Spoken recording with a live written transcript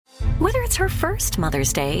Whether it's her first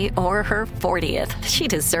Mother's Day or her 40th, she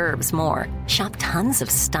deserves more. Shop tons of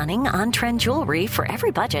stunning on-trend jewelry for every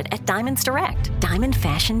budget at Diamonds Direct. Diamond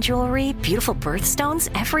fashion jewelry, beautiful birthstones,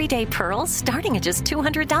 everyday pearls starting at just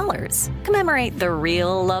 $200. Commemorate the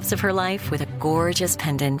real loves of her life with a gorgeous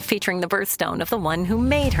pendant featuring the birthstone of the one who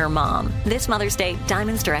made her mom. This Mother's Day,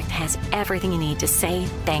 Diamonds Direct has everything you need to say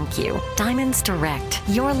thank you. Diamonds Direct.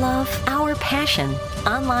 Your love, our passion.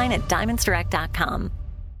 Online at diamondsdirect.com.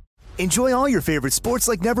 Enjoy all your favorite sports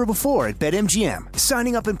like never before at BetMGM.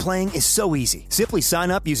 Signing up and playing is so easy. Simply sign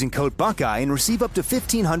up using code Buckeye and receive up to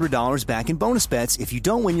 $1,500 back in bonus bets if you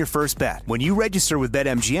don't win your first bet. When you register with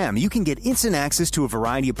BetMGM, you can get instant access to a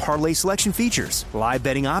variety of parlay selection features, live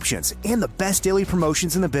betting options, and the best daily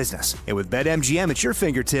promotions in the business. And with BetMGM at your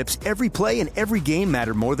fingertips, every play and every game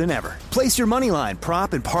matter more than ever. Place your moneyline,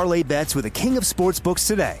 prop, and parlay bets with the king of sportsbooks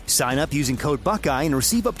today. Sign up using code Buckeye and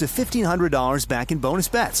receive up to $1,500 back in bonus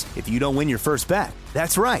bets if you don't win your first bet.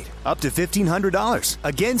 That's right, up to $1,500.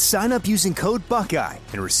 Again, sign up using code Buckeye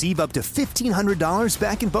and receive up to $1,500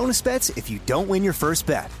 back in bonus bets if you don't win your first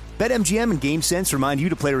bet. BetMGM and GameSense remind you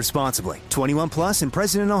to play responsibly. 21 plus and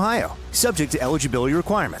present in Ohio. Subject to eligibility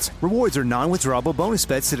requirements. Rewards are non-withdrawable bonus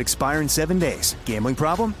bets that expire in 7 days. Gambling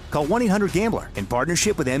problem? Call 1-800-GAMBLER in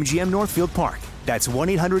partnership with MGM Northfield Park. That's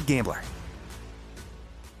 1-800-GAMBLER.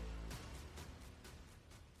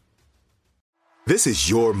 This is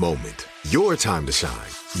your moment, your time to shine,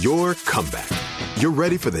 your comeback. You're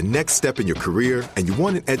ready for the next step in your career, and you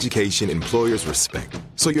want an education employers respect.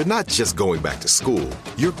 So you're not just going back to school,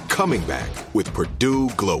 you're coming back with Purdue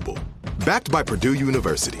Global. Backed by Purdue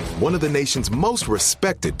University, one of the nation's most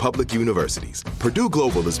respected public universities, Purdue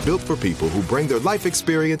Global is built for people who bring their life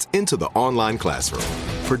experience into the online classroom.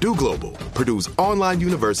 Purdue Global, Purdue's online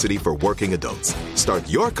university for working adults. Start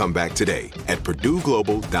your comeback today at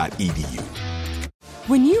purdueglobal.edu.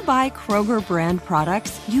 When you buy Kroger brand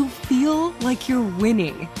products, you feel like you're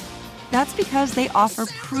winning. That's because they offer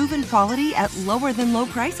proven quality at lower than low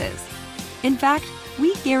prices. In fact,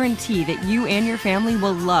 we guarantee that you and your family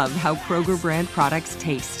will love how Kroger brand products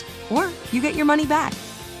taste, or you get your money back.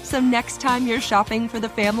 So next time you're shopping for the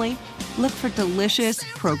family, look for delicious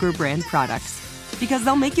Kroger brand products, because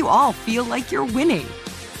they'll make you all feel like you're winning.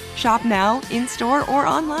 Shop now, in-store, or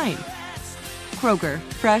online. Kroger,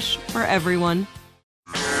 fresh for everyone.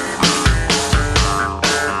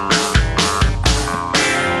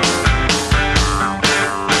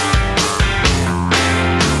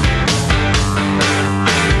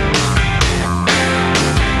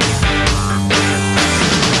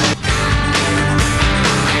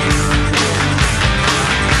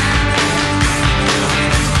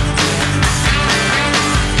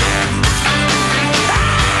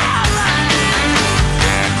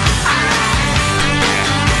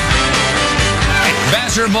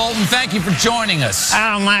 Ambassador Bolton, thank you for joining us.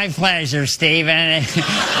 Oh, my pleasure, Stephen.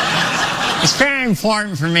 It's very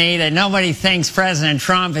important for me that nobody thinks President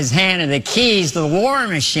Trump has handed the keys to the war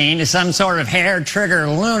machine to some sort of hair-trigger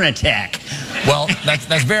lunatic. Well, that's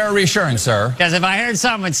very reassuring, sir. Because if I heard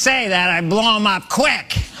someone say that, I'd blow him up quick.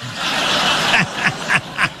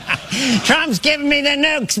 Trump's giving me the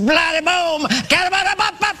nukes. Bloody boom.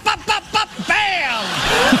 Bam!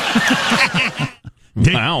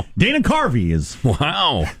 Wow. Dana Carvey is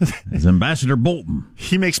Ambassador Bolton.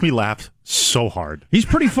 He makes me laugh so hard. He's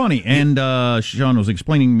pretty funny. And Sean was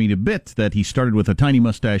explaining to me a bit that he started with a tiny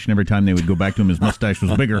mustache, and every time they would go back to him, his mustache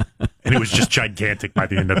was bigger. And it was just gigantic by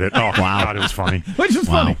the end of it. Oh, wow. God, it was funny. Which is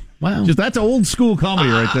funny. Wow. Just that's old school comedy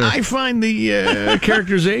right there. I find the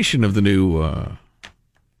characterization of the new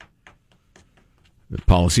the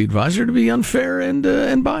policy advisor to be unfair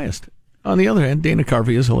and biased. On the other hand, Dana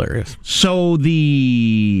Carvey is hilarious. So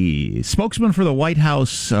the spokesman for the White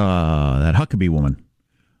House, that Huckabee woman,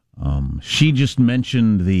 she just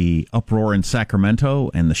mentioned the uproar in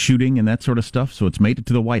Sacramento and the shooting and that sort of stuff. So it's made it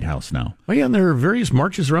to the White House now. Oh, yeah, and there are various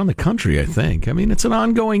marches around the country, I think. I mean, it's an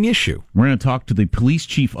ongoing issue. We're going to talk to the police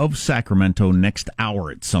chief of Sacramento next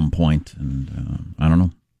hour at some point, and I don't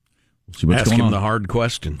know. We'll see what's Ask going him on. the hard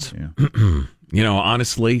questions. Yeah. You know,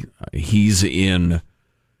 honestly, he's in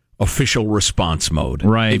official response mode,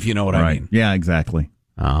 right? If you know what I mean. Yeah, exactly.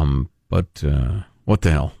 But what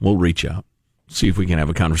the hell? We'll reach out, see if we can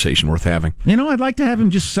have a conversation worth having. You know, I'd like to have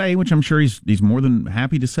him just say, which I'm sure he's more than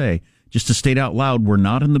happy to say, just to state out loud, we're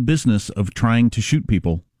not in the business of trying to shoot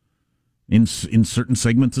people in certain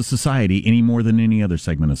segments of society any more than any other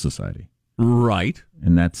segment of society. Right.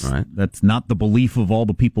 And that's not the belief of all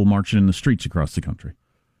the people marching in the streets across the country.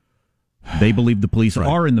 They believe the police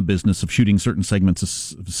are in the business of shooting certain segments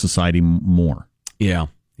of society more. Yeah,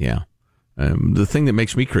 yeah. The thing that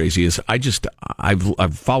makes me crazy is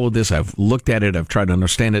I've followed this, I've looked at it, I've tried to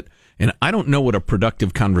understand it, and I don't know what a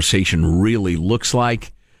productive conversation really looks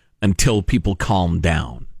like until people calm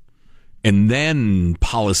down. And then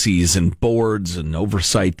policies and boards and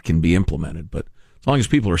oversight can be implemented. But as long as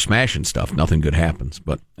people are smashing stuff, nothing good happens.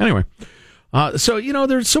 But anyway, so,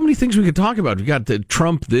 there's so many things we could talk about. We got the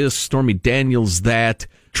Trump this, Stormy Daniels that.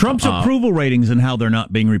 Trump's approval ratings and how they're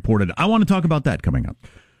not being reported. I want to talk about that coming up.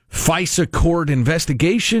 FISA court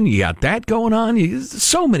investigation, you got that going on.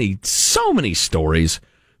 So many stories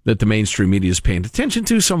that the mainstream media is paying attention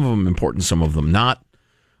to, some of them important, some of them not.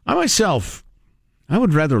 I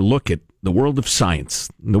would rather look at the world of science,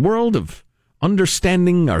 the world of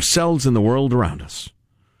understanding ourselves and the world around us.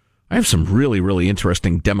 I have some really, really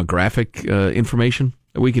interesting demographic information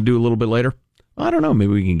that we can do a little bit later. I don't know,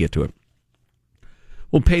 maybe we can get to it.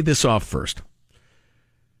 We'll pay this off first.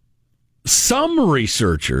 Some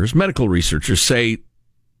researchers, medical researchers, say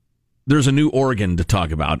there's a new organ to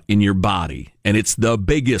talk about in your body, and it's the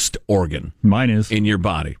biggest organ. Mine is. In your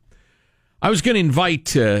body. I was going to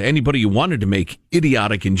invite anybody who wanted to make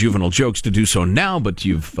idiotic and juvenile jokes to do so now, but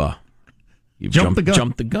you've jumped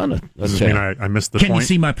the gun. Does this mean I missed the point? Can you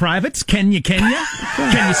see my privates? Can you? Can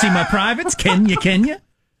you see my privates? Can you?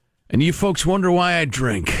 And you folks wonder why I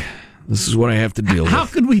drink. This is what I have to deal with. How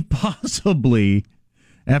could we possibly,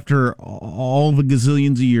 after all the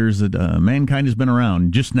gazillions of years that mankind has been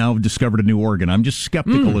around, just now have discovered a new organ? I'm just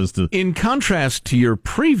skeptical as to... In contrast to your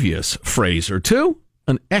previous phrase or two,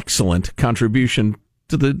 an excellent contribution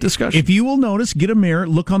to the discussion. If you will notice, get a mirror,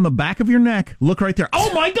 look on the back of your neck, look right there.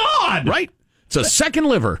 Oh, my God! Right? It's a second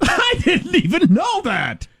liver. I didn't even know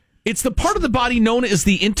that! It's the part of the body known as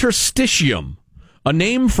the interstitium, a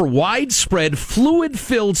name for widespread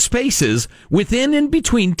fluid-filled spaces within and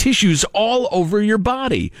between tissues all over your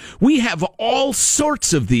body. We have all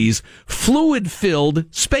sorts of these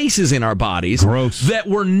fluid-filled spaces in our bodies. Gross. That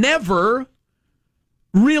were never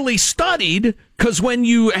really studied, because when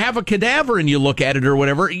you have a cadaver and you look at it or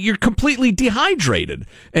whatever, you're completely dehydrated,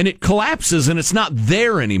 and it collapses and it's not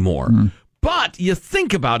there anymore. But you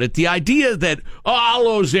think about it, the idea that all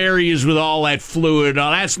those areas with all that fluid,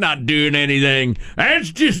 that's not doing anything. That's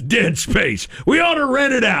just dead space. We ought to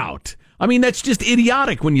rent it out. I mean, that's just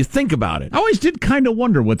idiotic when you think about it. I always did kind of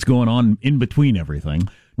wonder what's going on in between everything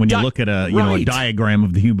when you look at a diagram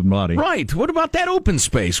of the human body. Right. What about that open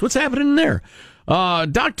space? What's happening there?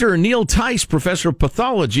 Dr. Neil Tice, professor of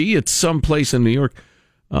pathology at some place in New York,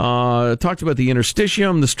 talked about the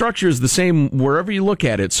interstitium. The structure is the same wherever you look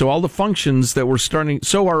at it. So all the functions we're starting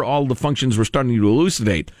to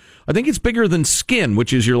elucidate. I think it's bigger than skin,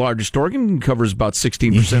 which is your largest organ, and covers about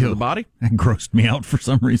 16% of the body. That grossed me out for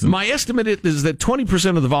some reason. My estimate is that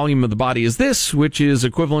 20% of the volume of the body is this, which is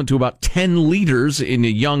equivalent to about 10 liters in a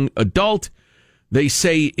young adult. They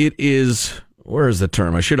say it is, where is the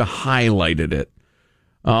term? I should have highlighted it.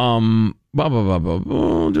 But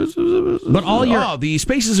the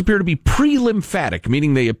spaces appear to be pre-lymphatic,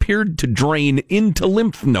 meaning they appeared to drain into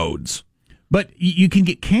lymph nodes. But you can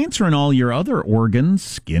get cancer in all your other organs,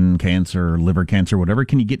 skin cancer, liver cancer, whatever.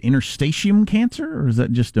 Can you get interstitium cancer, or is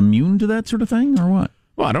that just immune to that sort of thing, or what?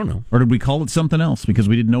 Well, I don't know. Or did we call it something else because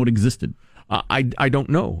we didn't know it existed? I don't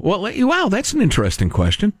know. Well, wow, that's an interesting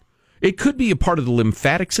question. It could be a part of the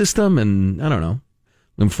lymphatic system, and I don't know,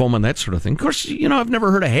 lymphoma and that sort of thing. Of course, I've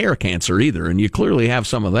never heard of hair cancer either, and you clearly have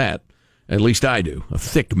some of that. At least I do. A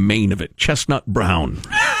thick mane of it, chestnut brown.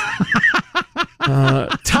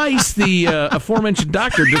 Tice, the aforementioned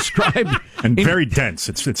doctor, described and very dense.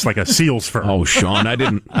 It's like a seal's fur. Oh, Sean, I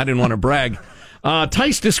didn't want to brag.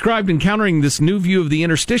 Tice described encountering this new view of the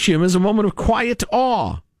interstitium as a moment of quiet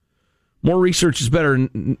awe. More research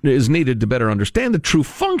is needed to better understand the true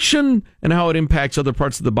function and how it impacts other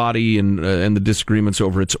parts of the body and the disagreements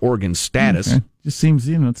over its organ status. Okay. Just seems,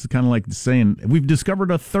 it's kind of like saying we've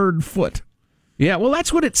discovered a third foot. Yeah, well,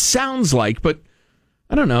 that's what it sounds like, but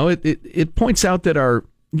I don't know. It points out that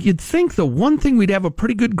you'd think the one thing we'd have a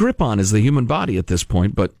pretty good grip on is the human body at this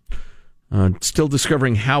point, but still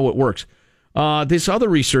discovering how it works. This other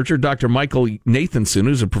researcher, Dr. Michael Nathanson,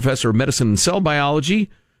 who's a professor of medicine and cell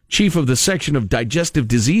biology, chief of the section of digestive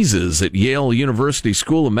diseases at Yale University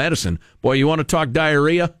School of Medicine. Boy, you want to talk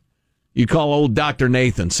diarrhea? You call old Dr.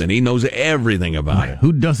 Nathanson. He knows everything about it.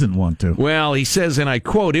 Who doesn't want to? Well, he says, and I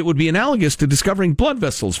quote, "It would be analogous to discovering blood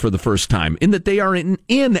vessels for the first time, in that they are in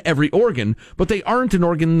every organ, but they aren't an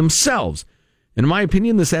organ themselves. In my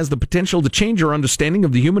opinion, this has the potential to change our understanding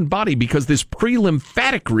of the human body because this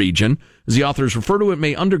pre-lymphatic region, as the authors refer to it,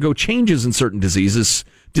 may undergo changes in certain disease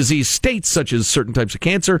states, such as certain types of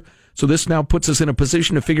cancer. So this now puts us in a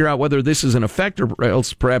position to figure out whether this is an effect or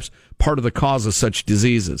else perhaps part of the cause of such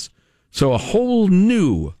diseases. So a whole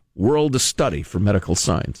new world of study for medical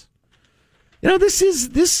science. This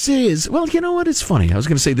is, well, you know what? It's funny. I was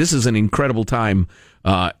going to say this is an incredible time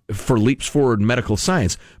for leaps forward in medical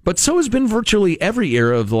science, but so has been virtually every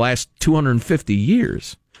era of the last 250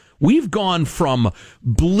 years. We've gone from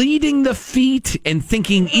bleeding the feet and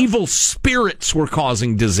thinking evil spirits were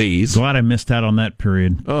causing disease. Glad I missed out on that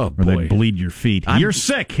period. Oh, boy. Where they bleed your feet. You're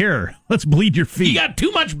sick. Here, let's bleed your feet. You got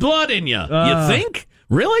too much blood in you. You think?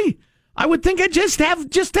 Really? I would think I just have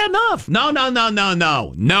enough.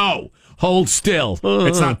 No. Hold still.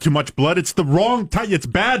 It's not too much blood. It's the wrong type. It's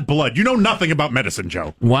bad blood. You know nothing about medicine,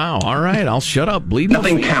 Joe. Wow. All right. I'll shut up. Bleeding.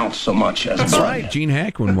 Nothing counts so much as That's blood. right. Gene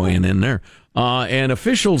Hackman weighing in there. And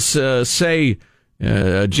officials say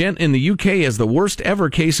a gent in the UK has the worst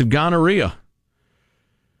ever case of gonorrhea.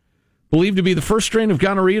 Believed to be the first strain of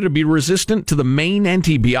gonorrhea to be resistant to the main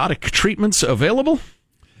antibiotic treatments available.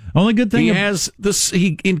 Only good thing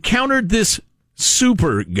he encountered this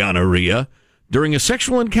super gonorrhea during a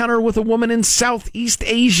sexual encounter with a woman in Southeast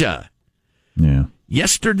Asia. Yeah.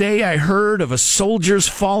 Yesterday, I heard of a soldier's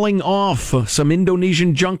falling off, some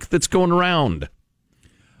Indonesian junk that's going around.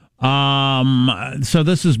 So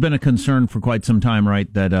this has been a concern for quite some time,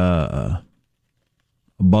 right? That a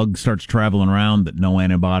bug starts traveling around that no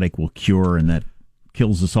antibiotic will cure, and that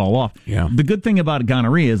kills us all off. Yeah. The good thing about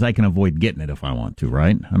gonorrhea is I can avoid getting it if I want to,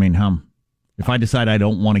 right? I mean, if I decide I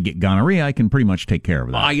don't want to get gonorrhea, I can pretty much take care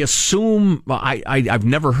of that. I assume I've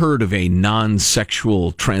never heard of a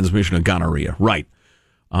non-sexual transmission of gonorrhea. Right.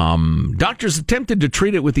 Doctors attempted to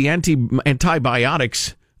treat it with the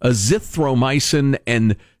antibiotics azithromycin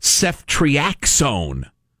and ceftriaxone.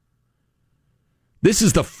 This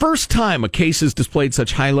is the first time a case has displayed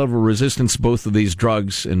such high-level resistance to both of these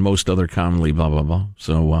drugs and most other commonly blah, blah, blah.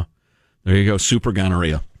 So there you go, super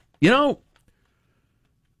gonorrhea.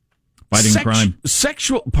 Fighting crime.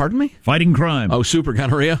 Pardon me? Fighting crime. Oh, super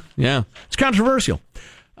gonorrhea? Yeah. It's controversial.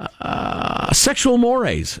 Sexual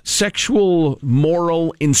mores, sexual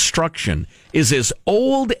moral instruction is as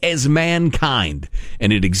old as mankind,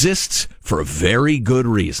 and it exists for very good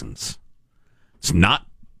reasons. It's not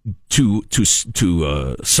to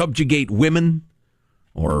subjugate women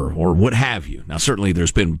or what have you. Now, certainly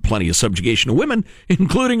there's been plenty of subjugation of women,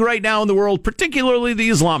 including right now in the world, particularly the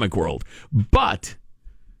Islamic world. But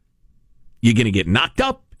you're going to get knocked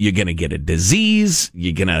up. You're going to get a disease.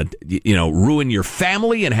 You're going to, ruin your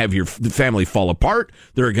family and have your family fall apart.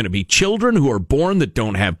 There are going to be children who are born that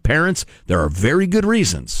don't have parents. There are very good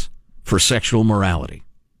reasons for sexual morality.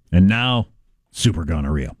 And now, super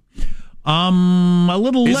gonorrhea. A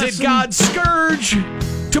little Is lesson. it God's scourge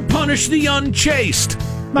to punish the unchaste?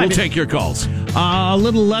 We'll take your calls. A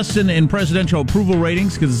little lesson in presidential approval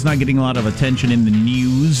ratings, because it's not getting a lot of attention in the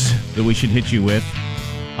news, that we should hit you with.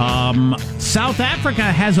 South Africa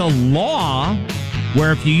has a law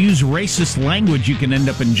where if you use racist language, you can end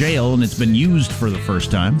up in jail, and it's been used for the first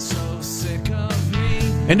time.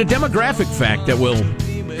 And a demographic fact that will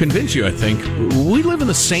convince you, I think. We live in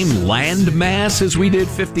the same land mass as we did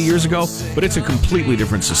 50 years ago, but it's a completely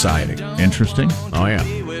different society. Interesting. Oh, yeah.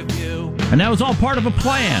 And that was all part of a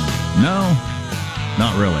plan. No,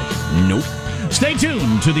 not really. Nope. Stay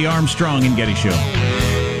tuned to the Armstrong and Getty Show.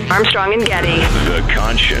 Armstrong and Getty. The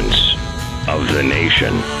conscience of the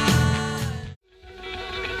nation.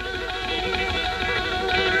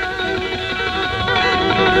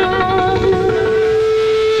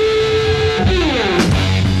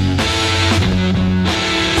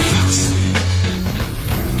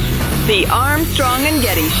 The Armstrong and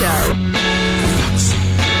Getty Show.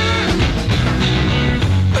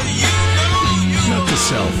 Note to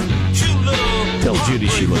self. Tell Judy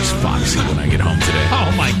she looks foxy when I get home today.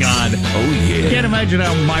 Oh, my God. Oh, yeah. Can't imagine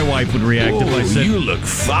how my wife would react if I said, you look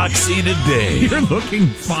foxy today. You're looking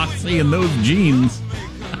foxy in those jeans.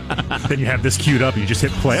 Then you have this queued up. You just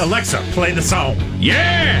hit play. Alexa, play the song.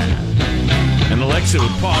 Yeah! And Alexa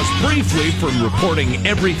would pause briefly from reporting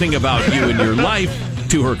everything about you and your life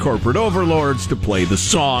to her corporate overlords to play the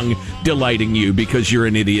song, delighting you because you're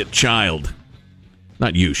an idiot child.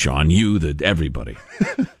 Not you, Sean. You, everybody.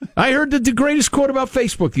 I heard the greatest quote about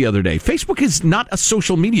Facebook the other day. Facebook is not a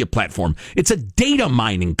social media platform. It's a data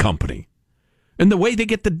mining company. And the way they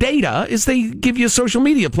get the data is they give you a social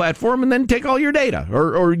media platform and then take all your data,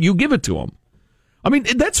 or you give it to them. I mean,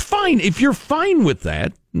 that's fine. If you're fine with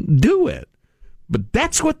that, do it. But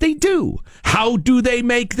that's what they do. How do they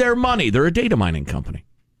make their money? They're a data mining company.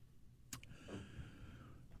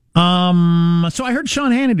 So I heard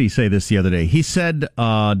Sean Hannity say this the other day. He said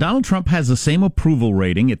Donald Trump has the same approval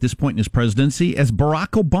rating at this point in his presidency as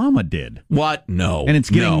Barack Obama did. What? No. And it's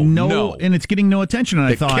getting and it's getting no attention. And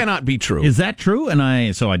I thought, cannot be true. Is that true? And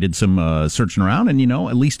I did some searching around, and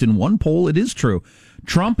at least in one poll, it is true.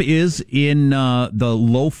 Trump is in the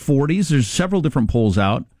low 40s. There's several different polls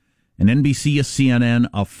out. An NBC, a CNN,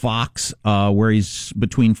 a Fox, where he's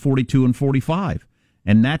between 42 and 45.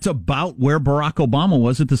 And that's about where Barack Obama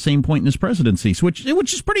was at the same point in his presidency, which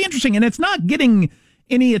is pretty interesting. And it's not getting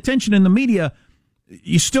any attention in the media.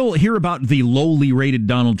 You still hear about the lowly rated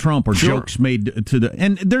Donald Trump or jokes made to the...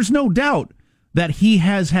 And there's no doubt that he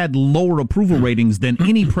has had lower approval ratings than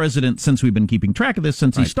any president since we've been keeping track of this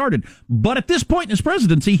since he started. But at this point in his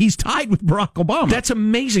presidency, he's tied with Barack Obama. That's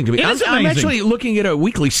amazing to me. I'm actually looking at a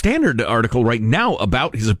Weekly Standard article right now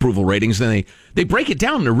about his approval ratings, and they break it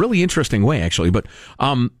down in a really interesting way, actually. But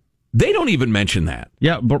they don't even mention that.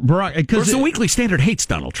 Yeah, Barack... Because the Weekly Standard hates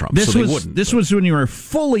Donald Trump, so they wouldn't. This was when you were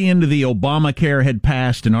fully into the Obamacare had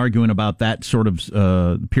passed and arguing about that sort of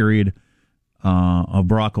period of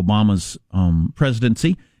Barack Obama's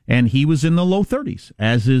presidency, and he was in the low 30s,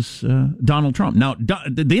 as is Donald Trump. Now,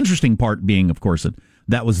 the interesting part being, of course,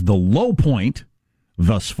 that was the low point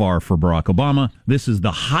thus far for Barack Obama. This is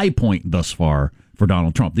the high point thus far for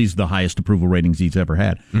Donald Trump. These are the highest approval ratings he's ever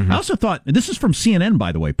had. Mm-hmm. I also thought, this is from CNN,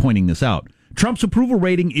 by the way, pointing this out, Trump's approval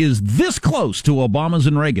rating is this close to Obama's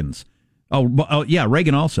and Reagan's. Oh yeah,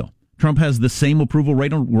 Reagan also. Trump has the same approval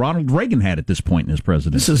rating Ronald Reagan had at this point in his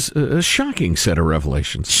presidency. This is a shocking set of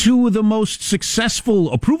revelations. Two of the most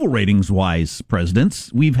successful approval ratings-wise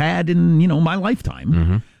presidents we've had in, my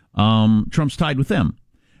lifetime. Mm-hmm. Trump's tied with them.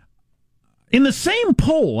 In the same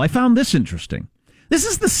poll, I found this interesting. This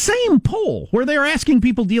is the same poll where they're asking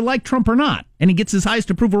people, do you like Trump or not? And he gets his highest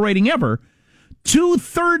approval rating ever.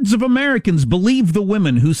 2/3 of Americans believe the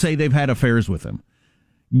women who say they've had affairs with him.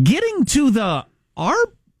 Getting to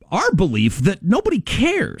our belief that nobody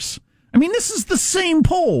cares. I mean, this is the same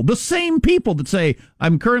poll, the same people that say,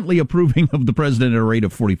 I'm currently approving of the president at a rate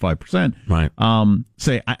of 45%. Right.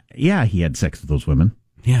 Say, yeah, he had sex with those women.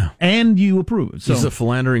 Yeah. And you approve. So, he's a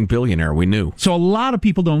philandering billionaire, we knew. So a lot of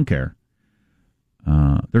people don't care.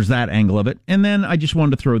 There's that angle of it. And then I just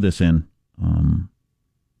wanted to throw this in.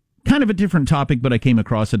 Kind of a different topic, but I came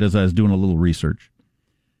across it as I was doing a little research.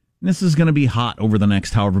 And this is going to be hot over the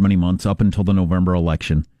next however many months up until the November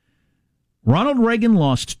election. Ronald Reagan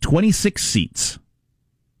lost 26 seats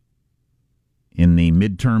in the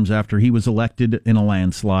midterms after he was elected in a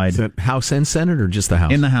landslide. Is that House and Senate or just the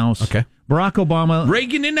House? In the House. Okay. Barack Obama.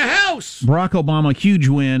 Reagan in the House! Barack Obama, huge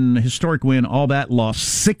win, historic win, all that, lost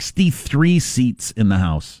 63 seats in the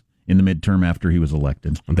House in the midterm after he was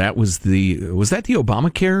elected. That was that the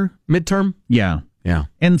Obamacare midterm? Yeah. Yeah.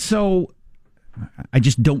 And so I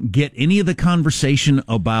just don't get any of the conversation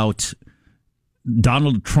about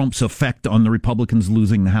Donald Trump's effect on the Republicans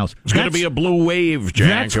losing the House. It's going to be a blue wave,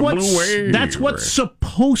 Jack. That's what's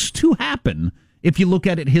supposed to happen if you look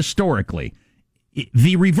at it historically.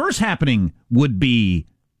 The reverse happening would be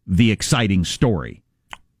the exciting story.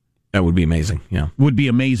 That would be amazing, yeah. Would be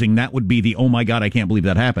amazing. That would be the, oh my God, I can't believe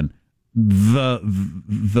that happened. The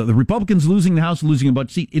Republicans losing the House, losing a bunch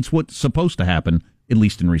of seats, it's what's supposed to happen, at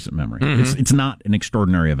least in recent memory. Mm-hmm. It's not an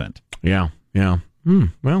extraordinary event. Yeah.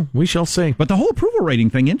 Well, we shall see. But the whole approval rating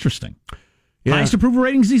thing, interesting. Yeah. Highest approval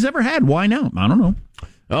ratings he's ever had. Why now? I don't know.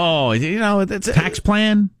 Oh, it's tax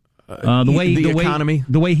plan, the economy,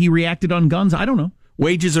 the way he reacted on guns. I don't know.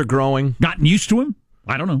 Wages are growing. Gotten used to him.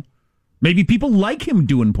 I don't know. Maybe people like him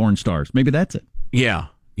doing porn stars. Maybe that's it. Yeah.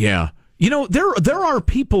 There are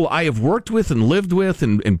people I have worked with and lived with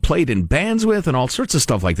and played in bands with and all sorts of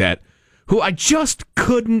stuff like that who I just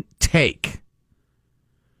couldn't take.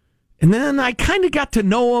 And then I kind of got to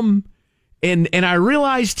know them, and I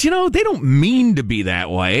realized, they don't mean to be that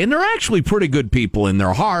way, and they're actually pretty good people in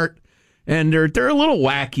their heart, and they're a little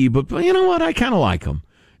wacky, but you know what? I kind of like them.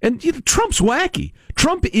 And Trump's wacky.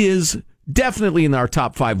 Trump is definitely in our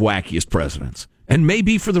top 5 wackiest presidents, and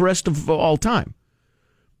maybe for the rest of all time.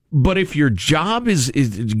 But if your job is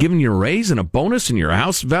giving you a raise and a bonus, and your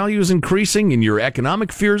house value is increasing, and your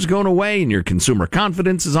economic fears going away, and your consumer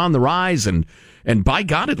confidence is on the rise, and by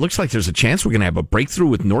God, it looks like there's a chance we're going to have a breakthrough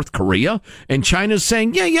with North Korea, and China's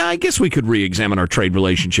saying, yeah, I guess we could re-examine our trade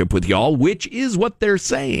relationship with y'all, which is what they're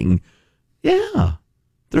saying. Yeah,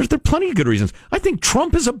 there are plenty of good reasons. I think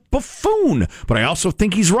Trump is a buffoon, but I also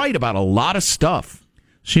think he's right about a lot of stuff.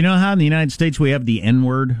 So you know how in the United States we have the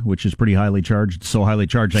N-word, which is pretty highly charged? It's so highly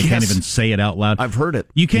charged I can't even say it out loud. I've heard it.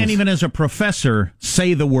 You can't even as a professor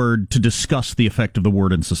say the word to discuss the effect of the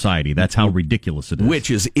word in society. That's how ridiculous it is.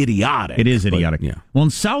 Which is idiotic. It is idiotic. But, yeah. Well,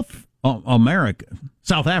 in South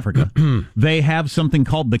Africa, they have something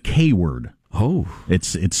called the K-word. Oh.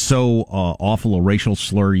 It's so awful a racial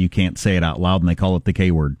slur you can't say it out loud, and they call it the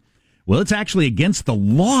K-word. Well, it's actually against the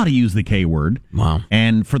law to use the K-word. Wow.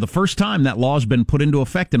 And for the first time, that law has been put into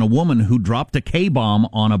effect, and a woman who dropped a K-bomb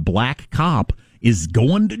on a black cop is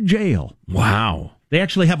going to jail. Wow. They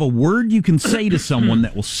actually have a word you can say to someone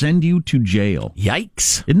that will send you to jail.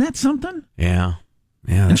 Yikes. Isn't that something? Yeah.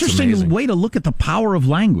 Yeah, that's interesting amazing. way to look at the power of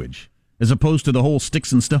language, as opposed to the whole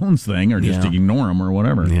sticks and stones thing, or just ignore them or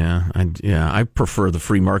whatever. Yeah, I prefer the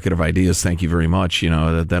free market of ideas. Thank you very much.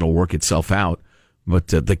 That'll work itself out. But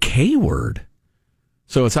the K word,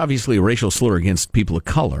 so it's obviously a racial slur against people of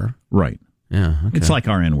color, right? Yeah, okay. It's like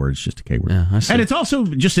our N word, it's just a K word. Yeah, I see. And it's also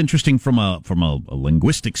just interesting from a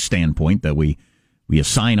linguistic standpoint that we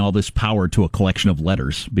assign all this power to a collection of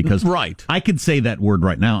letters, because I could say that word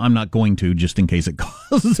right now. I'm not going to, just in case it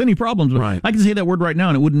causes any problems. But I can say that word right now,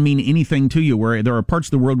 and it wouldn't mean anything to you, where there are parts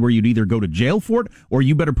of the world where you'd either go to jail for it, or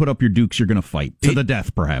you better put up your dukes, you're going to fight to the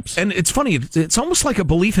death, perhaps. And it's funny, it's almost like a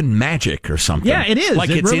belief in magic or something. Yeah, it is.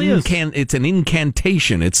 Like it it's really is. It's an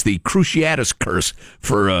incantation. It's the Cruciatus curse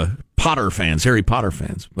for Potter fans, Harry Potter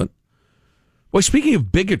fans. But boy, speaking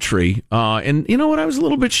of bigotry, and you know what? I was a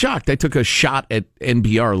little bit shocked. I took a shot at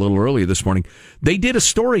NPR a little earlier this morning. They did a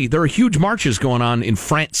story. There are huge marches going on in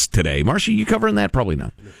France today. Marcia, you covering that? Probably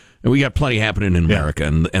not. And we got plenty happening in America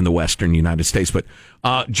and the Western United States. But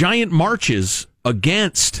giant marches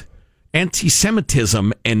against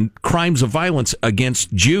anti-Semitism and crimes of violence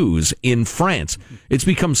against Jews in France. It's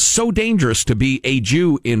become so dangerous to be a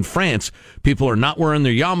Jew in France. People are not wearing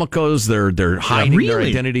their yarmulkes. They're hiding their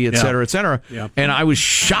identity, et cetera, et cetera. Yeah. And I was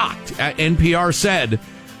shocked. NPR said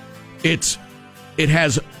it's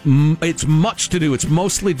much to do. It's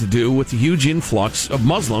mostly to do with the huge influx of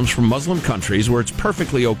Muslims from Muslim countries where it's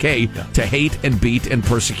perfectly okay to hate and beat and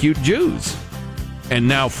persecute Jews. And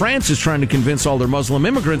now France is trying to convince all their Muslim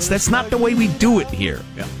immigrants that's not the way we do it here.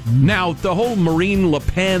 Yeah. Now, the whole Marine Le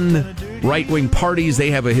Pen right-wing parties, they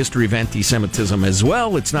have a history of anti-Semitism as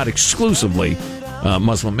well. It's not exclusively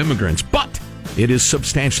Muslim immigrants, but it is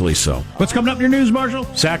substantially so. What's coming up in your news, Marshall?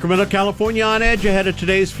 Sacramento, California on edge ahead of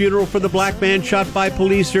today's funeral for the black man shot by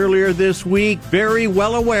police earlier this week. Very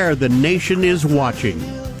well aware the nation is watching.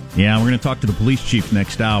 Yeah, we're going to talk to the police chief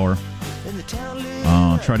next hour.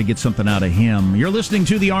 Try to get something out of him. You're listening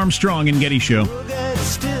to the Armstrong and Getty Show. There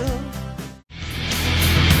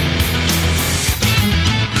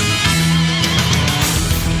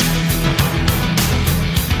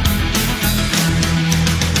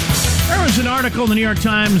was an article in the New York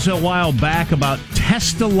Times a while back about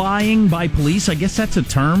test-lying by police. I guess that's a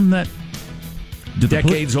term that...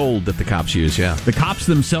 Decades old that the cops use, yeah. The cops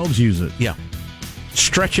themselves use it. Yeah.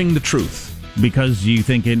 Stretching the truth. Because you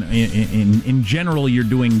think in general you're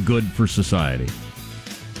doing good for society.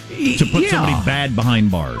 To put somebody bad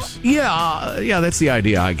behind bars. Yeah, that's the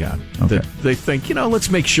idea I got. Okay. That they think, let's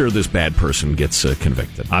make sure this bad person gets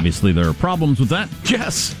convicted. Obviously, there are problems with that.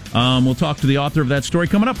 Yes. We'll talk to the author of that story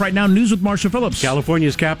coming up right now. News with Marcia Phillips.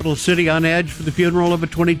 California's capital city on edge for the funeral of a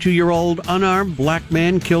 22-year-old unarmed black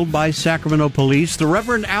man killed by Sacramento police. The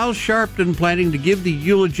Reverend Al Sharpton planning to give the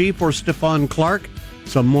eulogy for Stephon Clark.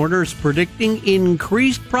 Some mourners predicting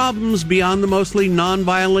increased problems beyond the mostly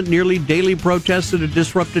nonviolent, nearly daily protests that have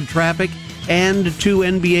disrupted traffic and 2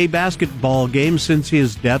 NBA basketball games since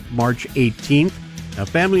his death March 18th. Now,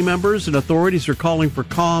 family members and authorities are calling for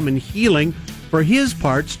calm and healing. For his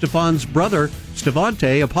part, Stephon's brother,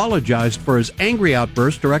 Stevante, apologized for his angry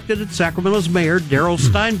outburst directed at Sacramento's mayor, Darrell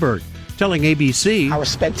Steinberg, telling ABC, I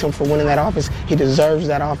respect him for winning that office. He deserves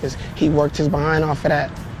that office. He worked his behind off of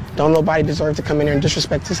that. Don't nobody deserve to come in here and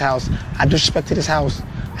disrespect his house. I disrespected his house.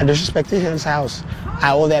 I disrespected his house.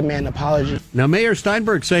 I owe that man an apology. Now, Mayor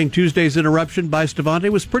Steinberg saying Tuesday's interruption by Stevante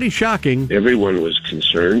was pretty shocking. Everyone was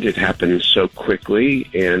concerned. It happened so quickly.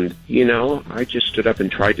 And, I just stood up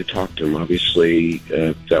and tried to talk to him. Obviously,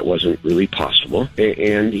 that wasn't really possible.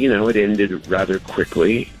 And, it ended rather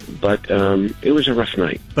quickly. But it was a rough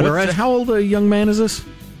night. But how old a young man is this?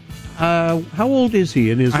 How old is he?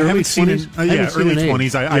 In his early 20s? Early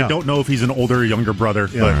 20s. I don't know if he's an older or younger brother,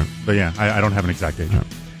 but I don't have an exact age.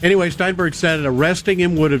 Anyway, Steinberg said arresting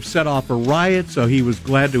him would have set off a riot, so he was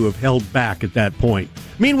glad to have held back at that point.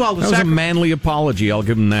 Meanwhile, that was a manly apology. I'll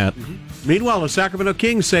give him that. Meanwhile, the Sacramento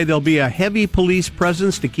Kings say there'll be a heavy police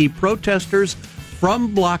presence to keep protesters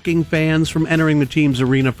from blocking fans from entering the team's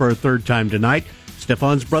arena for a third time tonight.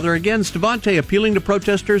 Stefan's brother again, Stevante, appealing to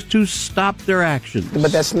protesters to stop their actions.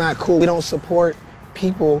 But that's not cool. We don't support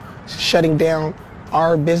people shutting down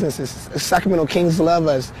our businesses. Sacramento Kings love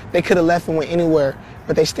us. They could have left and went anywhere,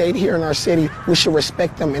 but they stayed here in our city. We should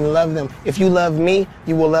respect them and love them. If you love me,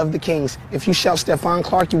 you will love the Kings. If you shout Stephon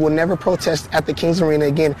Clark, you will never protest at the Kings Arena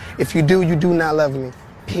again. If you do, you do not love me.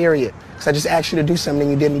 Period. Because I just asked you to do something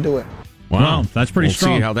and you didn't do it. Wow, that's pretty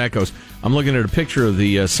strong. We'll see how that goes. I'm looking at a picture of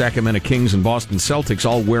the Sacramento Kings and Boston Celtics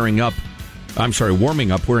all warming up,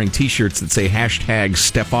 wearing T-shirts that say hashtag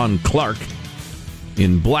Stephon Clark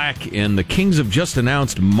in black. And the Kings have just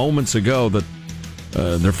announced moments ago that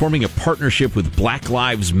they're forming a partnership with Black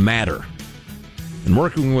Lives Matter and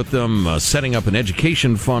working with them, setting up an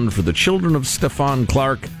education fund for the children of Stephon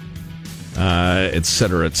Clark, et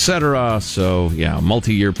cetera, et cetera. So, yeah, a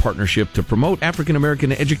multi-year partnership to promote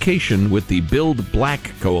African-American education with the Build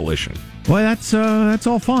Black Coalition. Well, that's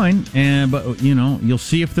all fine, but you'll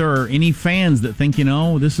see if there are any fans that think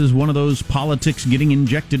this is one of those politics getting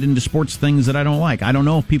injected into sports things that I don't like. I don't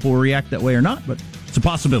know if people will react that way or not, but it's a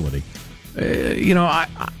possibility.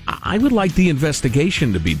 I would like the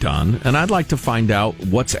investigation to be done, and I'd like to find out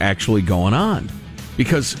what's actually going on,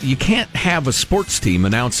 because you can't have a sports team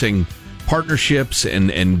announcing partnerships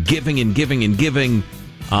and giving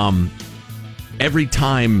every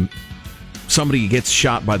time somebody gets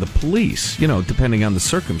shot by the police, depending on the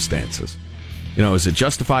circumstances. Is it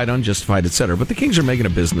justified, unjustified, et cetera? But the Kings are making a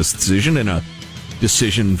business decision and a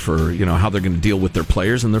decision for, how they're going to deal with their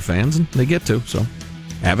players and their fans, and they get to, so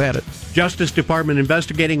have at it. Justice Department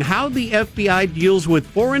investigating how the FBI deals with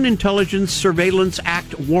Foreign Intelligence Surveillance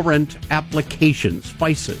Act warrant applications,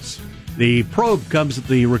 FISAs. The probe comes at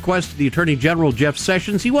the request of the Attorney General, Jeff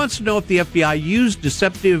Sessions. He wants to know if the FBI used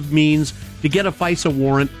deceptive means to get a FISA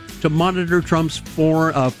warrant to monitor Trump's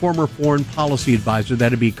former foreign policy advisor,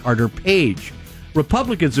 that'd be Carter Page.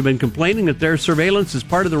 Republicans have been complaining that their surveillance as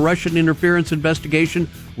part of the Russian interference investigation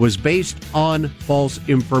was based on false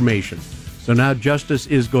information. So now Justice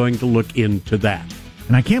is going to look into that.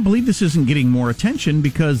 And I can't believe this isn't getting more attention,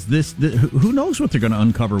 because who knows what they're going to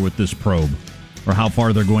uncover with this probe, or how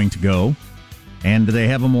far they're going to go. And they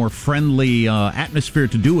have a more friendly atmosphere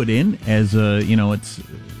to do it in, as it's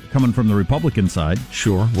coming from the Republican side.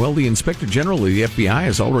 Sure. Well, the Inspector General of the FBI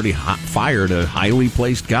has already fired a highly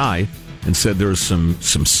placed guy and said there's some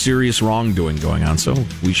serious wrongdoing going on, so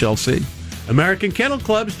we shall see. American Kennel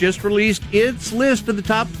Club's just released its list of the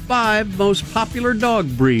top 5 most popular dog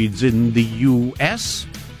breeds in the U.S.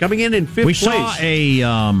 Coming in 5th place. We saw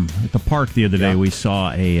at the park the other day,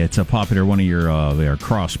 it's a popular one of your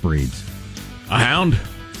cross breeds. A hound?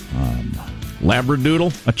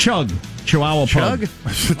 Labradoodle? A chug. Chihuahua pug.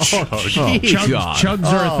 Chugs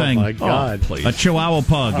are a thing. Oh, my God. Please. A Chihuahua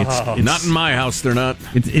pug. It's not in my house, they're not.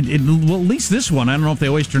 Well, at least this one, I don't know if they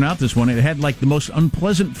always turn out this one, it had like the most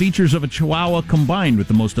unpleasant features of a Chihuahua combined with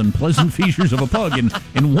the most unpleasant features of a pug in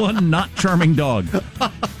one not charming dog.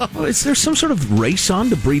 Well, is there some sort of race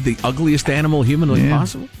on to breed the ugliest animal humanly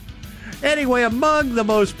possible? Anyway, among the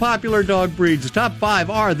most popular dog breeds, the top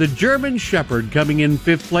 5 are the German Shepherd, coming in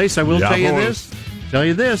 5th place. I will tell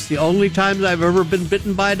you this, the only times I've ever been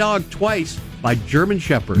bitten by a dog, twice, by German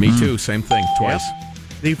Shepherd. Me too, same thing, twice. Yep.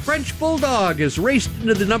 The French Bulldog has raced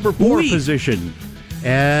into the number 4 position.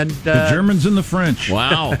 And the Germans and the French.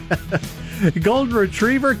 Wow. The Golden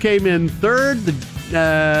Retriever came in 3rd.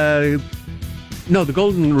 The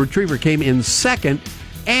Golden Retriever came in 2nd.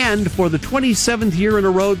 And for the 27th year in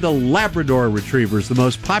a row, the Labrador Retriever is the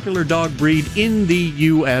most popular dog breed in the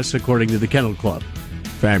U.S., according to the Kennel Club.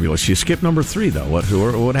 Fabulous. You skipped number 3, though. What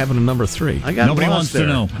happened to number 3? Nobody wants to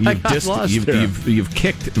know. You've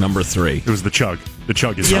kicked number 3. It was the Chug. The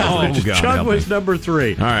Chug is Chug was number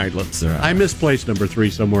 3. All right, let's. I misplaced number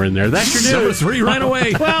 3 somewhere in there. That's your news. Number 3 right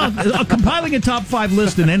away. Well, compiling a top 5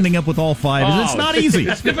 list and ending up with all 5 it's not easy.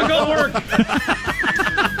 It's difficult work.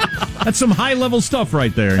 That's some high-level stuff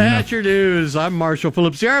right there. That's your news. I'm Marshall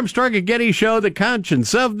Phillips, the Armstrong and Getty Show, the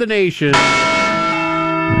conscience of the nation.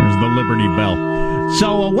 There's the Liberty Bell.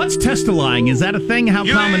 So, what's test-lying? Is that a thing? How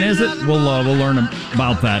common is it? We'll learn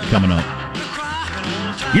about that coming up.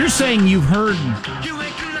 You're saying you've heard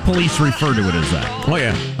police refer to it as that? Oh,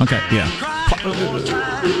 yeah. Okay, yeah.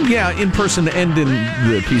 In person and in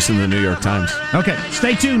the piece in the New York Times. Okay,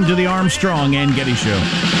 stay tuned to the Armstrong and Getty Show.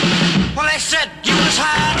 Well, they said you was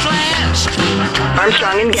high class.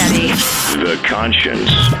 Armstrong and Getty. The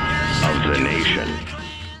conscience of the nation.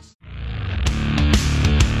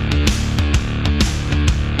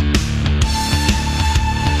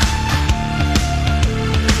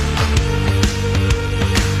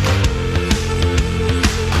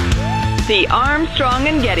 The Armstrong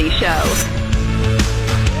and Getty Show.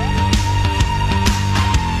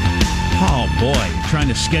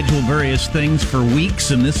 trying to schedule various things for weeks,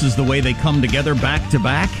 and this is the way they come together back to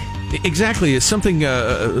back? Exactly. It's something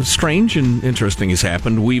strange and interesting has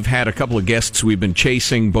happened. We've had a couple of guests. We've been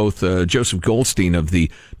chasing both Joseph Goldstein of the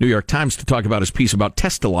New York Times to talk about his piece about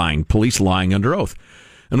testifying, police lying under oath.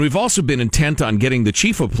 And we've also been intent on getting the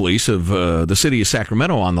chief of police of the city of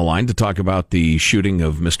Sacramento on the line to talk about the shooting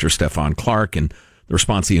of Mr. Stephon Clark and the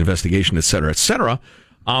response to the investigation, et cetera, et cetera.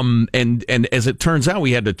 And as it turns out,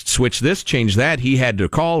 we had to switch this, change that. He had to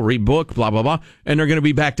call, rebook, blah, blah, blah. And they're going to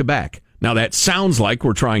be back to back. Now, that sounds like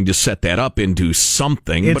we're trying to set that up into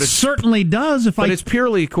something. But it certainly does. But it's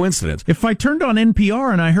purely a coincidence. If I turned on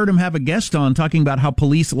NPR and I heard him have a guest on talking about how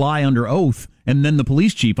police lie under oath, and then the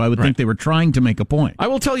police chief, I would think they were trying to make a point. I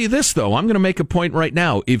will tell you this, though. I'm going to make a point right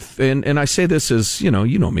now. And I say this as, you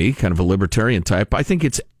know me, kind of a libertarian type. I think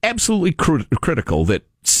it's absolutely critical that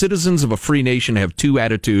citizens of a free nation have two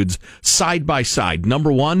attitudes side by side.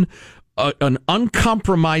 Number one, an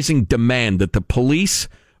uncompromising demand that the police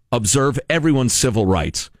observe everyone's civil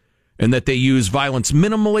rights and that they use violence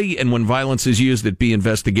minimally, and when violence is used, it be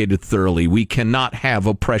investigated thoroughly. We cannot have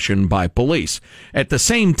oppression by police. At the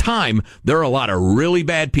same time, there are a lot of really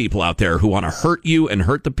bad people out there who want to hurt you and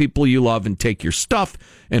hurt the people you love and take your stuff,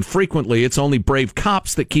 and frequently it's only brave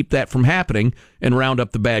cops that keep that from happening and round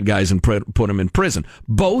up the bad guys and put them in prison.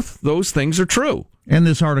 Both those things are true. And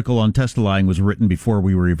this article on testifying was written before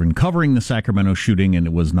we were even covering the Sacramento shooting, and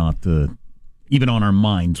it was not even on our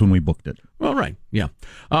minds when we booked it. Well, right, yeah.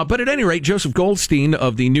 But at any rate, Joseph Goldstein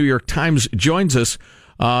of the New York Times joins us.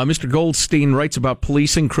 Mr. Goldstein writes about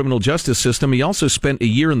policing, criminal justice system. He also spent a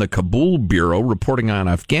year in the Kabul Bureau reporting on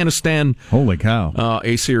Afghanistan. Holy cow.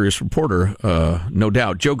 A serious reporter, no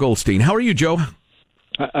doubt. Joe Goldstein. How are you, Joe?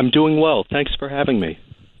 I'm doing well. Thanks for having me.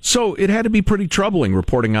 So it had to be pretty troubling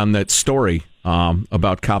reporting on that story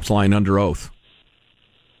about cops lying under oath.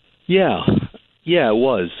 Yeah, it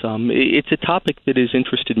was. It's a topic that has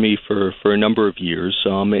interested me for a number of years,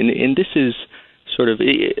 and this is sort of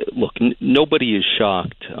look. Nobody is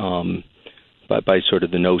shocked by sort of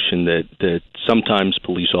the notion that sometimes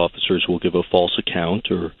police officers will give a false account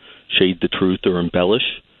or shade the truth or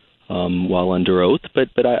embellish while under oath.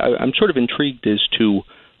 But I'm sort of intrigued as to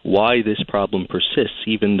why this problem persists,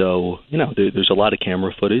 even though there's a lot of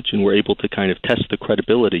camera footage, and we're able to kind of test the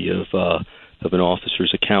credibility of an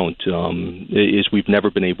officer's account is we've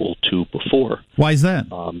never been able to before. Why is that?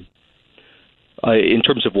 In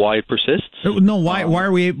terms of why it persists? No, why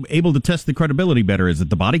are we able to test the credibility better? Is it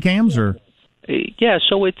the body cams or? Yeah,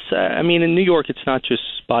 so it's. In New York, it's not just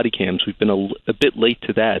body cams. We've been a bit late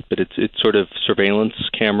to that, but it's sort of surveillance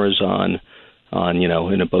cameras on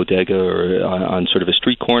in a bodega or on sort of a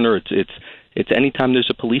street corner. It's anytime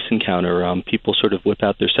there's a police encounter, people sort of whip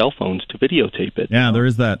out their cell phones to videotape it. Yeah, there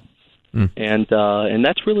is that. And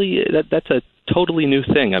that's really that's a totally new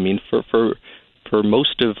thing. I mean, for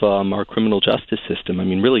most of our criminal justice system, I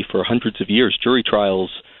mean, really for hundreds of years, jury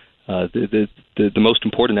trials, the most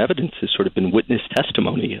important evidence has sort of been witness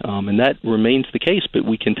testimony, and that remains the case. But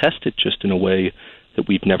we can test it just in a way that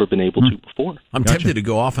we've never been able to before. I'm tempted to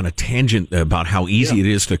go off on a tangent about how easy it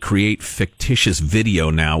is to create fictitious video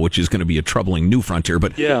now, which is going to be a troubling new frontier.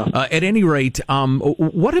 But at any rate,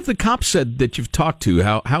 what have the cops said that you've talked to?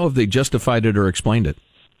 How have they justified it or explained it?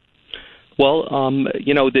 Well,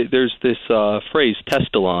 there's this phrase,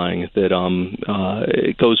 testifying, that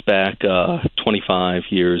it goes back 25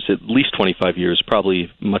 years, at least 25 years, probably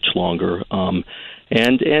much longer.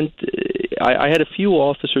 And I had a few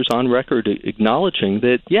officers on record acknowledging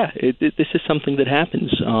that, this is something that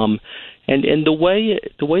happens. And the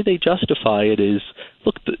way they justify it is,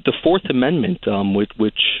 look, the Fourth Amendment,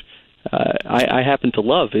 which I happen to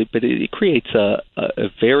love it, but it creates a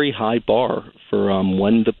very high bar for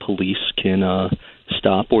when the police can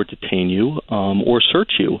stop or detain you or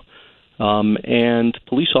search you. And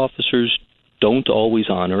police officers don't always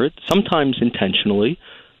honor it, sometimes intentionally.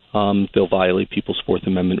 They'll violate people's Fourth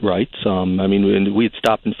Amendment rights. We had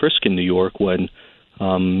stop and frisk in New York when,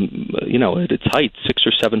 at its height, 600,000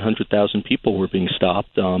 or 700,000 people were being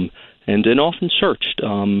stopped and often searched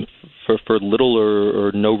for little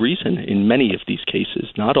or no reason in many of these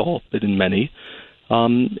cases. Not all, but in many.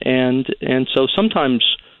 And so sometimes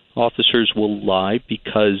officers will lie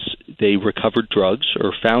because they recovered drugs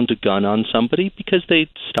or found a gun on somebody because they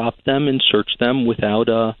stopped them and searched them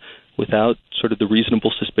without sort of the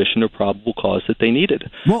reasonable suspicion or probable cause that they needed.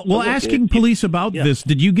 Well, asking police about this,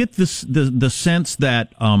 did you get the sense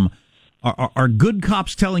that are good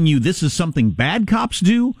cops telling you this is something bad cops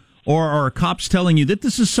do, or are cops telling you that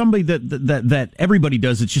this is somebody that everybody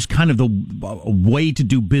does? It's just kind of the way to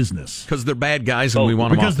do business because they're bad guys and we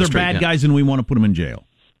want them off the street. Because they're bad guys and we want to put them in jail.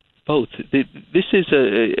 both. This is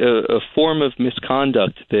a form of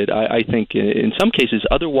misconduct that I think in some cases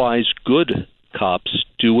otherwise good cops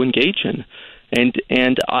do engage in.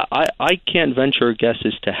 And I can't venture a guess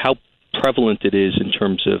as to how prevalent it is in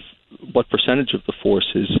terms of what percentage of the force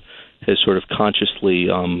has sort of consciously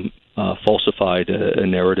falsified a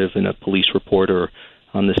narrative in a police report or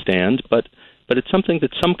on the stand. But it's something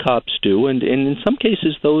that some cops do, and in some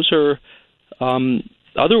cases those are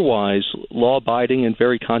otherwise law-abiding and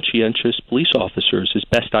very conscientious police officers, as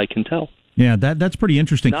best I can tell. Yeah, that's pretty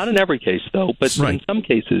interesting. Not in every case, though, but right. In some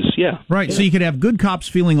cases, yeah. Right, yeah. So you could have good cops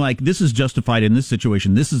feeling like this is justified in this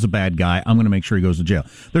situation, this is a bad guy, I'm going to make sure he goes to jail.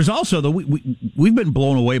 There's also, though, we've been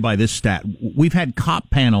blown away by this stat. We've had cop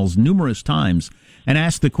panels numerous times and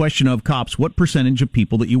asked the question of cops, what percentage of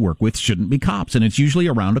people that you work with shouldn't be cops? And it's usually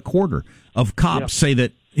around a quarter of cops say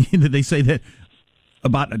that, they say that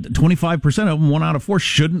about 25% of them, 1 out of 4,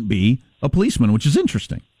 shouldn't be a policeman, which is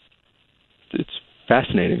interesting. It's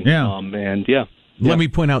fascinating. Yeah. And yeah. Let me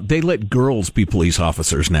point out, they let girls be police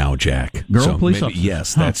officers now, Jack. Police officers?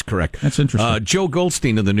 Yes, that's correct. That's interesting. Joe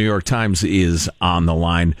Goldstein of the New York Times is on the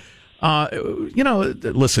line.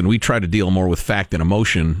 Listen, we try to deal more with fact and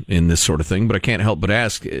emotion in this sort of thing, but I can't help but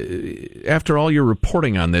ask, after all your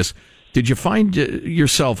reporting on this, did you find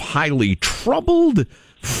yourself highly troubled,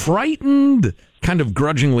 frightened, kind of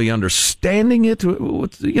grudgingly understanding it?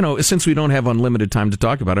 Since we don't have unlimited time to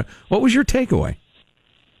talk about it, what was your takeaway?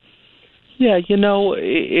 Yeah,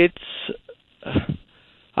 it's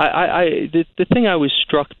the thing I was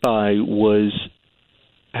struck by was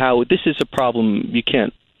how this is a problem you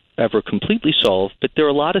can't ever completely solve, but there are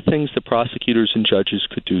a lot of things that prosecutors and judges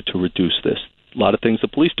could do to reduce this. A lot of things the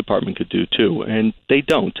police department could do too, and they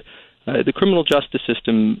don't. The criminal justice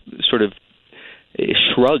system sort of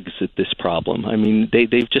shrugs at this problem. I mean,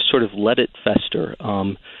 they've just sort of let it fester.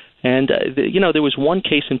 There was one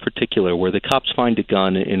case in particular where the cops find a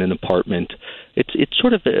gun in an apartment. It's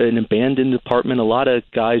sort of an abandoned apartment. A lot of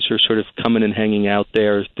guys are sort of coming and hanging out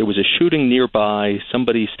there. There was a shooting nearby.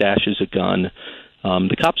 Somebody stashes a gun.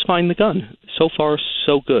 The cops find the gun. So far,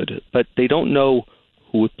 so good. But they don't know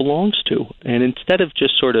who it belongs to. And instead of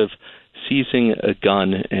just sort of seizing a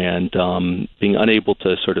gun and being unable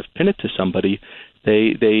to sort of pin it to somebody,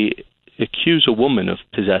 they accuse a woman of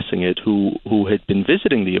possessing it who had been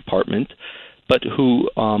visiting the apartment, but who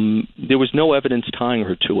there was no evidence tying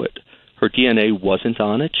her to it. Her DNA wasn't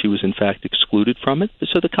on it. She was, in fact, excluded from it.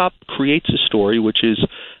 So the cop creates a story, which is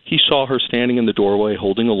he saw her standing in the doorway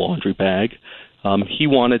holding a laundry bag. He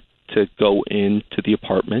wanted to go into the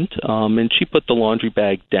apartment, and she put the laundry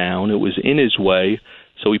bag down. It was in his way,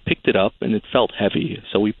 so he picked it up, and it felt heavy.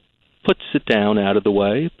 So he puts it down out of the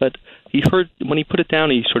way, but when he put it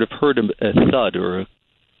down, he sort of heard a thud or a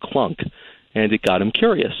clunk, and it got him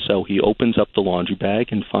curious. So he opens up the laundry bag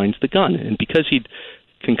and finds the gun. And because he'd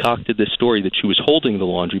concocted this story that she was holding the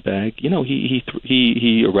laundry bag,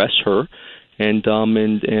 he arrests her and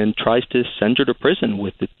tries to send her to prison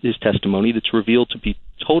with his testimony that's revealed to be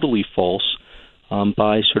totally false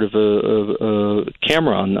by sort of a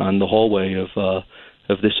camera on the hallway of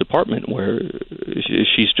this apartment where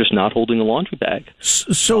she's just not holding a laundry bag.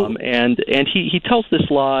 So and he tells this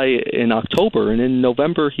lie in October, and in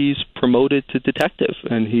November he's promoted to detective,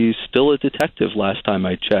 and he's still a detective last time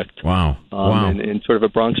I checked. Wow. In sort of a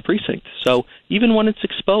Bronx precinct. So even when it's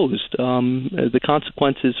exposed, the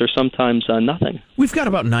consequences are sometimes nothing. We've got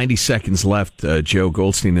about 90 seconds left, Joe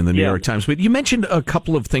Goldstein in the New York Times. But you mentioned a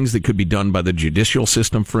couple of things that could be done by the judicial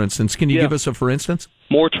system, for instance. Can you give us a for instance?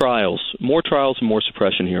 More trials and more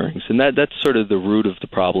suppression hearings. And that's sort of the root of the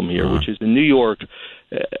problem here, which is in New York,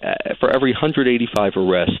 for every 185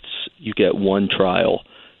 arrests, you get one trial.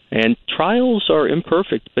 And trials are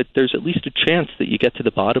imperfect, but there's at least a chance that you get to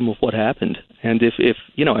the bottom of what happened. And if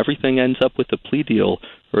everything ends up with a plea deal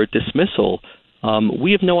or a dismissal,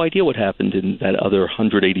 we have no idea what happened in that other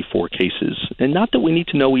 184 cases. And not that we need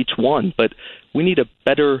to know each one, but we need a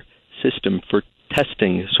better system for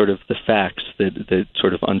testing sort of the facts that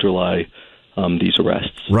sort of underlie these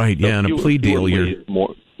arrests. Right, so and a plea deal,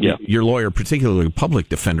 your lawyer, particularly a public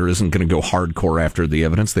defender, isn't going to go hardcore after the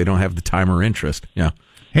evidence. They don't have the time or interest. Yeah.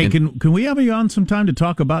 Hey, can we have you on sometime to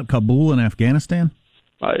talk about Kabul and Afghanistan?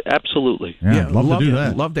 Absolutely. Yeah, I'd love to do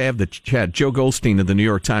that. Love to have the chat. Joe Goldstein of the New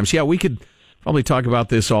York Times. Yeah, we could probably talk about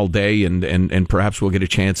this all day, and perhaps we'll get a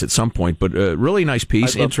chance at some point. But really nice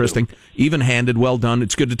piece, interesting, even-handed, well done.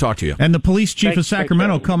 It's good to talk to you. And the police chief of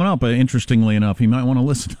Sacramento coming up, interestingly enough. You might want to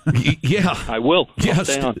listen. Yeah. I will. Yeah,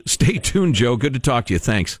 stay tuned, Joe. Good to talk to you.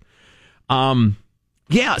 Thanks. I'm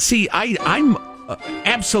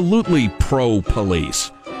absolutely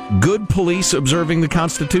pro-police. Good police observing the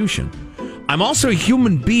Constitution. I'm also a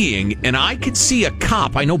human being, and I could see a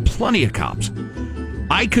cop. I know plenty of cops.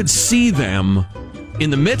 I could see them in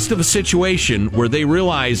the midst of a situation where they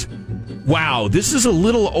realize, wow, this is a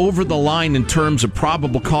little over the line in terms of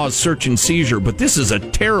probable cause search and seizure, but this is a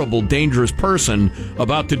terrible, dangerous person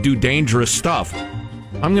about to do dangerous stuff.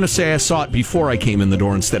 I'm going to say I saw it before I came in the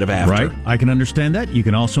door instead of after. Right. I can understand that. You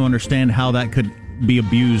can also understand how that could be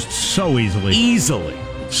abused so easily.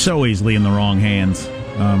 So easily in the wrong hands.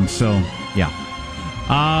 Yeah.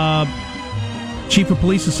 Chief of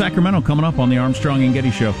Police of Sacramento coming up on the Armstrong and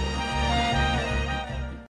Getty Show.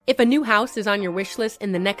 If a new house is on your wish list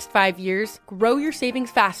in the next 5 years, grow your savings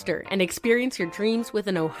faster and experience your dreams with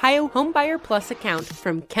an Ohio Homebuyer Plus account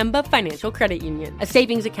from Kemba Financial Credit Union. A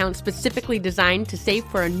savings account specifically designed to save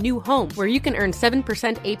for a new home where you can earn 7%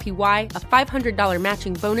 APY, a $500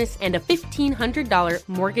 matching bonus, and a $1,500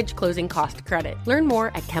 mortgage closing cost credit. Learn more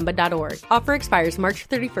at Kemba.org. Offer expires March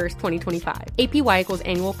 31st, 2025. APY equals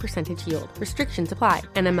annual percentage yield. Restrictions apply.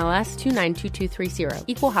 NMLS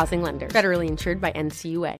 292230. Equal housing lender. Federally insured by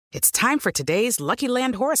NCUA. It's time for today's Lucky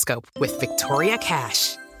Land horoscope with Victoria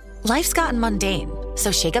Cash. Life's gotten mundane,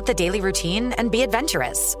 so shake up the daily routine and be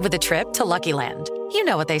adventurous with a trip to Lucky Land. You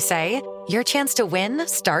know what they say, your chance to win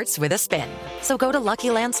starts with a spin. So go to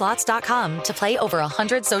LuckyLandSlots.com to play over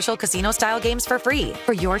 100 social casino-style games for free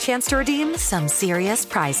for your chance to redeem some serious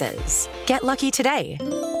prizes. Get lucky today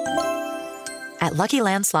at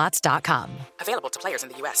LuckyLandSlots.com. Available to players in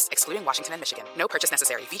the U.S., excluding Washington and Michigan. No purchase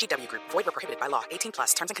necessary. VGW Group. Void or prohibited by law.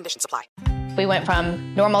 18+. Terms and conditions apply. We went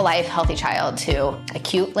from normal life, healthy child to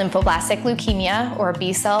acute lymphoblastic leukemia, or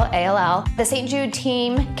B-cell ALL. The St. Jude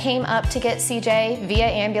team came up to get CJ via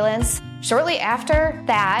ambulance. Shortly after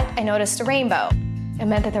that, I noticed a rainbow. It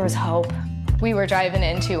meant that there was hope. We were driving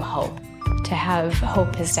into hope. To have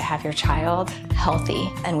hope is to have your child healthy,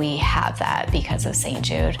 and we have that because of St.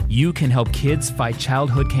 Jude. You can help kids fight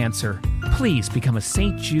childhood cancer. Please become a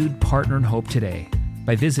St. Jude Partner in Hope today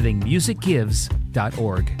by visiting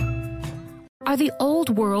musicgives.org. Are the old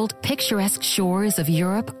world picturesque shores of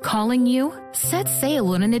Europe calling you? Set sail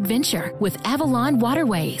on an adventure with Avalon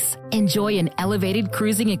Waterways. Enjoy an elevated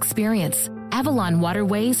cruising experience. Avalon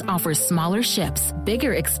Waterways offers smaller ships,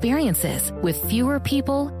 bigger experiences, with fewer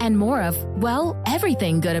people and more of, well,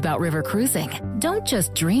 everything good about river cruising. Don't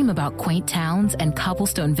just dream about quaint towns and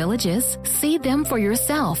cobblestone villages. See them for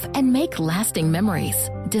yourself and make lasting memories.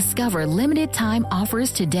 Discover limited time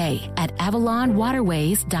offers today at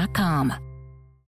AvalonWaterways.com.